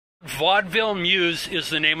Vaudeville Muse is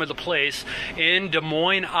the name of the place in Des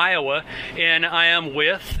Moines, Iowa, and I am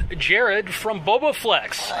with Jerod from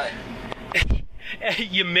Bobaflex. Hi.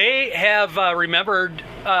 You may have remembered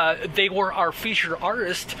they were our featured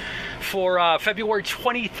artist for February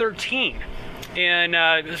 2013. And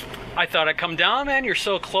I thought I'd come down, man. You're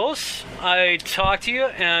so close. I talked to you,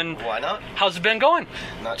 and Why not? how's it been going?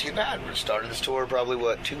 Not too bad. We started this tour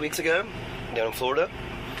probably, 2 weeks ago down in Florida.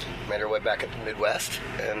 Made our way back up to the Midwest,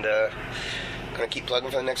 and gonna keep plugging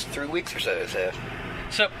for the next 3 weeks or so.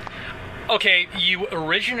 So, okay, you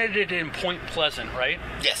originated in Point Pleasant, right?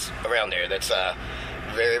 Yes, around there. That's a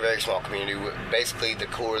very, very small community. Basically, the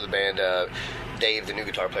core of the band, Dave, the new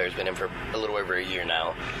guitar player, has been in for a little over a year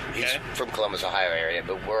now. He's from Columbus, Ohio area,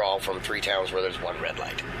 but we're all from 3 towns where there's one red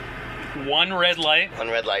light. One red light? One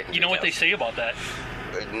red light. You know what they say about that?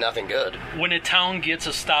 Nothing good. When a town gets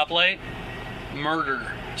a stoplight,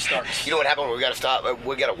 murder starts. You know what happened? We got to stop.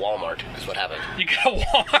 We got a Walmart is what happened. You got a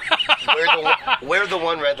Walmart? where the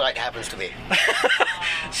one red light happens to be.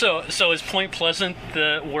 So is Point Pleasant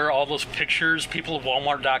where all those pictures, people of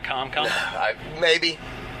Walmart.com come? Maybe.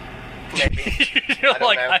 You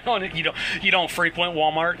don't frequent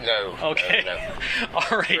Walmart? No. Okay. No.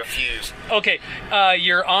 All right. Refuse. Okay.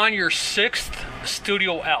 You're on your 6th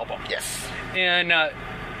studio album. Yes. And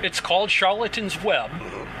it's called Charlatan's Web.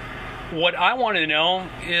 Mm-hmm. What I want to know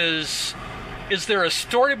is there a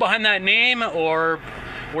story behind that name, or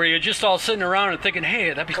were you just all sitting around and thinking, hey,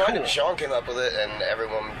 that'd be cool? Sean came up with it, and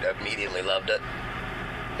everyone immediately loved it.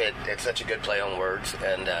 It's such a good play on words,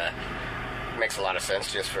 and makes a lot of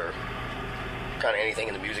sense just for kind of anything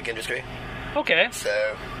in the music industry. Okay.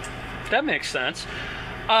 So that makes sense.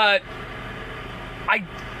 I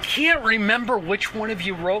can't remember which one of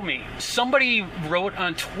you wrote me. Somebody wrote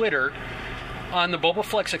on Twitter on the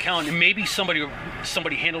Bobaflex account, and maybe somebody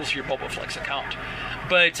handles your Bobaflex account.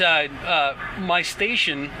 But my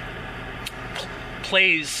station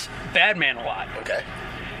plays Badman a lot. Okay.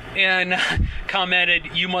 And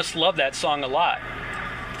commented, "You must love that song a lot."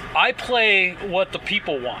 I play what the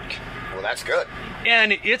people want. Well, that's good.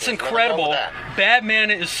 And it's incredible.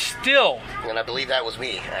 Badman is still... And I believe that was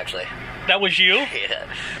me, actually. That was you? Yeah.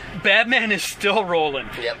 Badman is still rolling.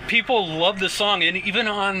 Yep. People love the song. And even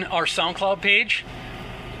on our SoundCloud page,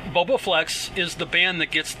 Bobaflex is the band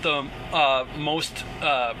that gets the most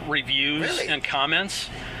reviews and comments.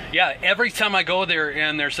 Yeah, every time I go there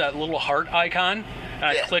and there's that little heart icon, and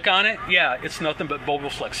I click on it, it's nothing but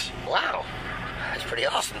Bobaflex. Wow. That's pretty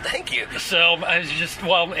awesome. Thank you. So I was just,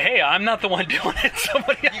 hey, I'm not the one doing it.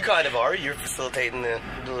 Somebody else. You kind of are. You're facilitating the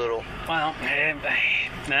little... Well,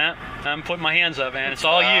 nah, I'm putting my hands up, man. It's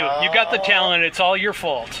all you. You got the talent. It's all your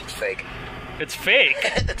fault. It's fake. It's fake.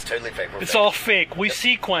 It's totally fake. It's all fake. We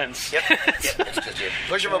sequence. Yep. It's just you.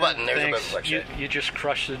 Push my button. There's a Bobaflex shit. You just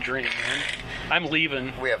crushed the dream, man. I'm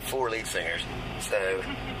leaving. We have 4 lead singers, so...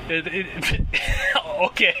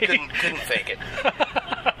 Okay. Couldn't fake it.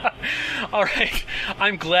 All right.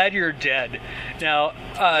 I'm glad you're dead. Now,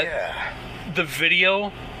 the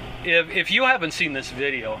video, if you haven't seen this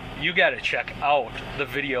video, you got to check out the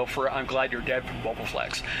video for I'm Glad You're Dead from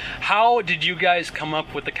Bobaflex. How did you guys come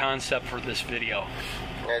up with the concept for this video?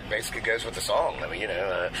 It basically goes with the song. I mean,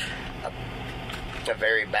 a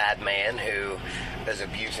very bad man who is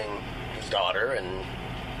abusing his daughter and...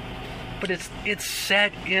 But it's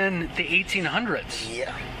set in the 1800s.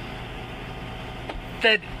 Yeah.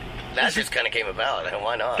 That just kind of came about.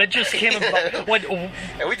 Why not? That just came about.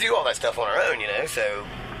 And we do all that stuff on our own, so...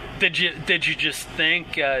 Did you just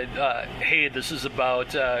think, hey, this is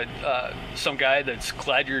about some guy that's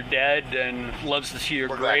glad you're dead and loves to see your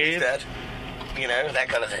grave? Glad he's dead. That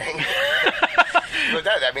kind of thing. But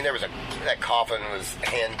there was that coffin was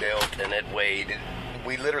hand built and it weighed.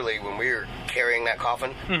 We literally, when we were carrying that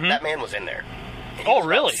coffin, that man was in there. He was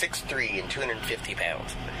really? 6'3" and 250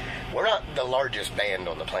 pounds. We're not the largest band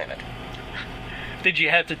on the planet. Did you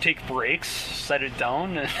have to take breaks, set it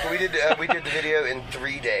down? We did the video in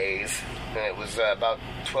 3 days, and it was about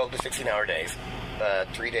 12 to 16-hour days.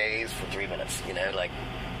 3 days for 3 minutes,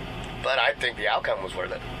 But I think the outcome was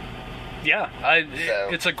worth it. Yeah,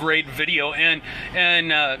 it's a great video, and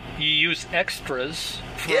you use extras.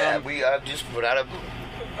 We just put out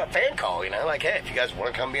a fan call, hey, if you guys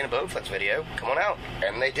want to come be in a Bobaflex video, come on out.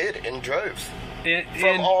 And they did, in droves.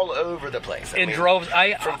 From all over the place. Droves.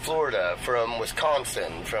 From Florida, from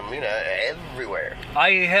Wisconsin, from, everywhere.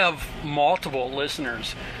 I have multiple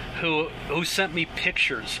listeners who sent me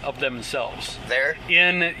pictures of themselves. There?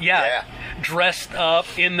 Dressed up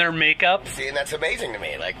in their makeup. See, and that's amazing to me.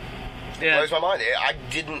 It blows my mind. I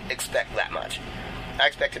didn't expect that much. I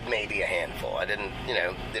expected maybe a handful. I didn't,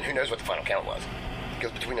 then who knows what the final count was.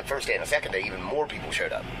 because between the first day and the second day, even more people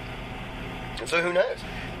showed up. And so who knows?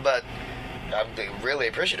 But I'm really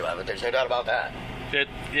appreciative of it. There's no doubt about that. It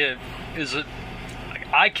is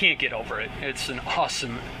I can't get over it. It's an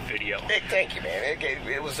awesome video. Thank you, man.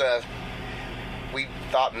 It was we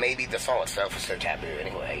thought maybe the song itself was so taboo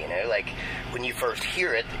anyway, you know? Like, when you first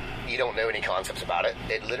hear it, you don't know any concepts about it.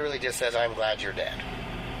 It literally just says, I'm glad you're dead.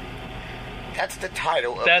 That's the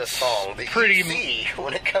title of the song that you see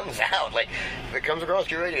when it comes out. Like, if it comes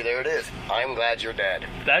across your radio, there it is. I'm glad you're dead.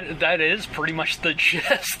 That is pretty much the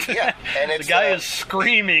gist. Yeah, and it's, the guy is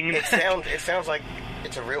screaming. It sounds like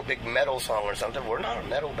it's a real big metal song or something. We're not a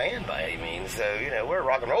metal band by any means, so, you know, we're a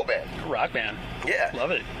rock and roll band. Rock band. Yeah.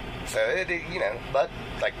 Love it. So, you know, but,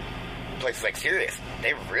 like, places like Sirius,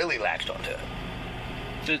 they really latched onto it.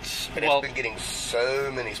 It's been getting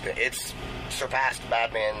so many spins. It's surpassed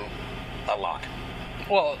Badman a lot.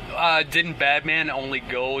 Well, didn't Badman only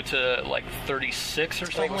go to, like, 36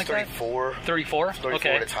 or something like 34. that? 34? 34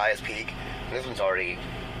 okay. at its highest peak. And this one's already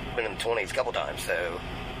been in the 20s a couple times, so...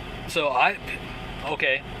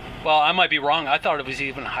 Okay. Well, I might be wrong. I thought it was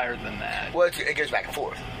even higher than that. Well, it goes back and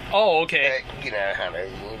forth. Oh, okay. You know,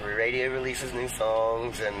 radio releases new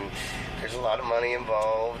songs, and there's a lot of money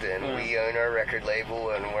involved, and we own our record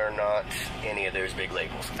label, and we're not any of those big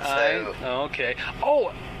labels. So, okay.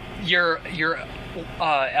 Oh, your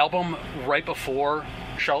album right before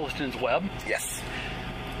Charlatan's Web? Yes.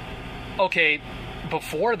 Okay,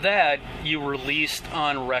 before that, you released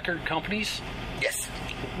on record companies? Yes.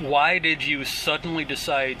 Why did you suddenly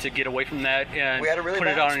decide to get away from that and we had a really put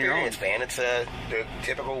bad it on your own? Man. It's the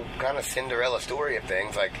typical kind of Cinderella story of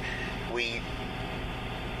things. Like, we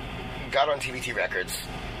got on TBT Records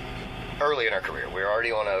early in our career. We were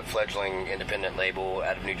already on a fledgling independent label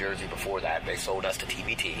out of New Jersey before that. They sold us to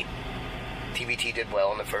TBT. TBT did well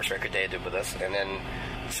on the first record they did with us, and then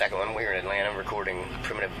the second one, we were in Atlanta recording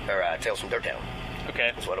Tales from Dirttown.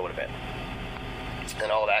 Okay. That's what it would have been.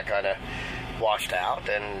 And all that kind of washed out,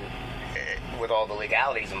 and with all the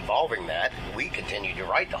legalities involving that, we continued to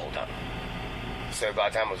write the whole time. So by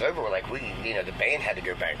the time it was over, we're like, the band had to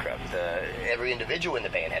go bankrupt. Every individual in the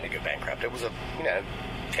band had to go bankrupt. It was a,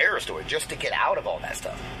 terror story just to get out of all that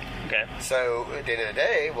stuff. Okay. So at the end of the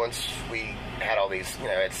day, once we had all these,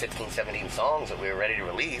 had 16, 17 songs that we were ready to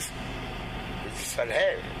release, we decided,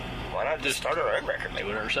 hey, why not just start our own record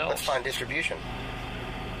label? Do it ourselves. Let's find distribution.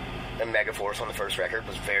 And Megaforce on the first record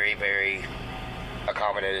was very, very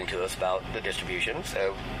accommodating to us about the distribution,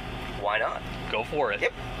 so why not? Go for it.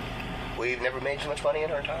 Yep. We've never made so much money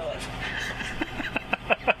in our entire lives.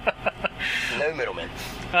 No middlemen.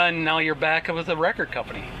 And now you're back with a record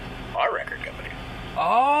company. Our record company.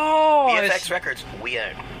 Oh! BFX Records, we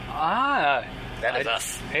own. Ah. That is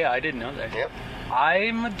us. Hey, I didn't know that. Yep.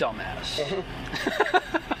 I'm a dumbass.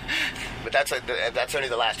 But that's only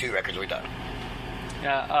the last two records we've done.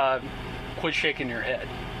 Yeah, quit shaking your head.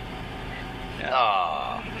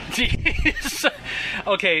 Yeah. Jeez.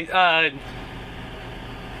 Okay,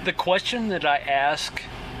 the question that I ask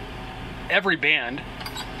every band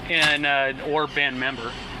and or band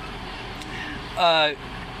member,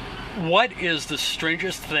 what is the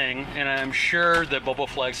strangest thing, and I'm sure that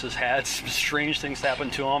Bobaflex has had some strange things happen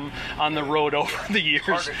to him on the road over the years.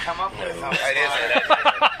 Hard to come up with.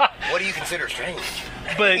 What do you consider strange?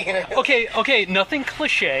 But okay, nothing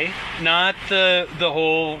cliche, not the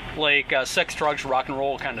whole like sex, drugs, rock and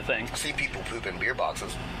roll kind of thing. I've seen people poop in beer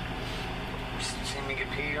boxes. Seen me get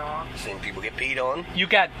peed on. Seen people get peed on. You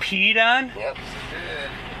got peed on? Yep.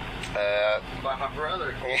 By my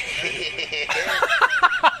brother.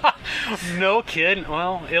 No kidding.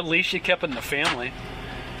 Well, at least you kept it in the family.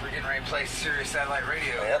 We're getting ready to play Sirius Satellite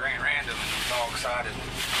Radio at Grand Random. We were all excited.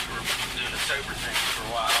 We were doing the sober thing for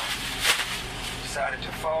a while. Decided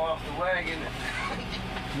to fall off the wagon.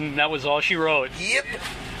 And that was all she wrote. Yep.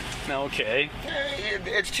 Okay.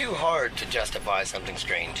 It's too hard to justify something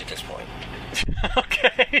strange at this point.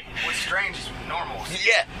 Okay. What's strange is normal.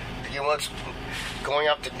 Yeah. Going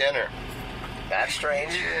out to dinner. That's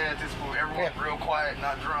strange. Yeah, at this point, everyone's real quiet,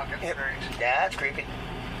 not drunk. That's strange. Yeah, that's creepy.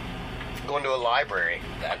 Going to a library.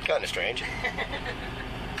 That's kind of strange.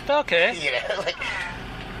 Okay.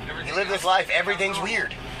 You live this life, everything's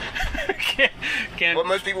weird. Can't. What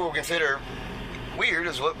most people would consider weird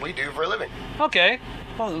is what we do for a living. Okay.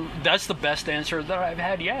 Well, that's the best answer that I've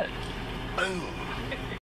had yet. Boom.